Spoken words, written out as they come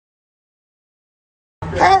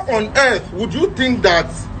How on earth would you think that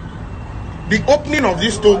the opening of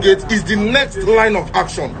this toll gate is the next line of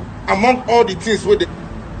action among all the things where they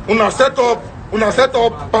una set up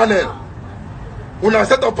panel?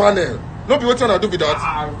 No be waiting to do with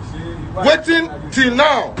that. Waiting till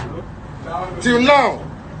now.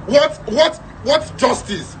 What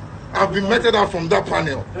justice have been meted out from that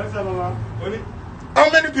panel? How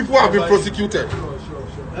many people have been prosecuted?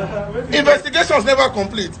 Investigations never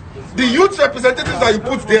complete. The youth representatives that you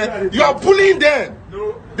put there, you are bullying them.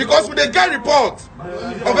 Because we dey get report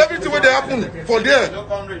of everything where they happen for there.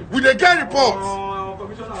 We dey get report.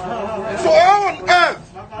 So how on earth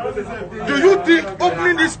do you think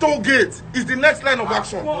opening this toll gate is the next line of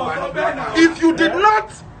action? If you did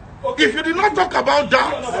not talk about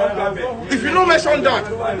that, if you don't mention that,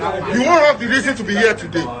 you won't have the reason to be here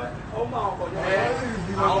today. You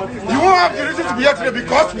won't have the reason to be here today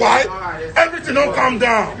because why? Everything don't calm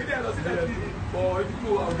down.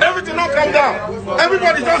 Everything don't come down.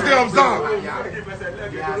 Everybody just dey observe.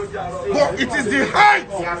 But it is the height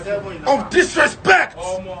of disrespect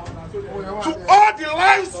to all the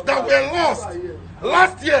lives that were lost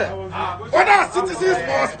last year, whether as citizens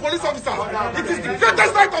or as police officers. It is the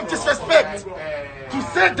greatest height of disrespect to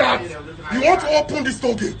say that you want to open this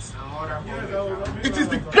toll gate. It is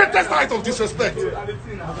the greatest height of disrespect.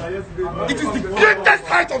 It is the greatest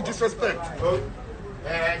height of disrespect.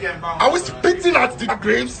 Are we spitting at their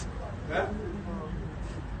graves?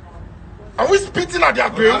 Are we spitting at their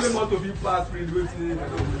graves?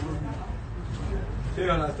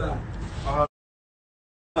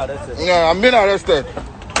 Yeah, I'm being arrested.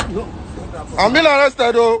 I'm being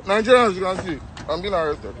arrested, though. Nigerians, you can see. I'm being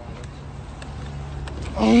arrested.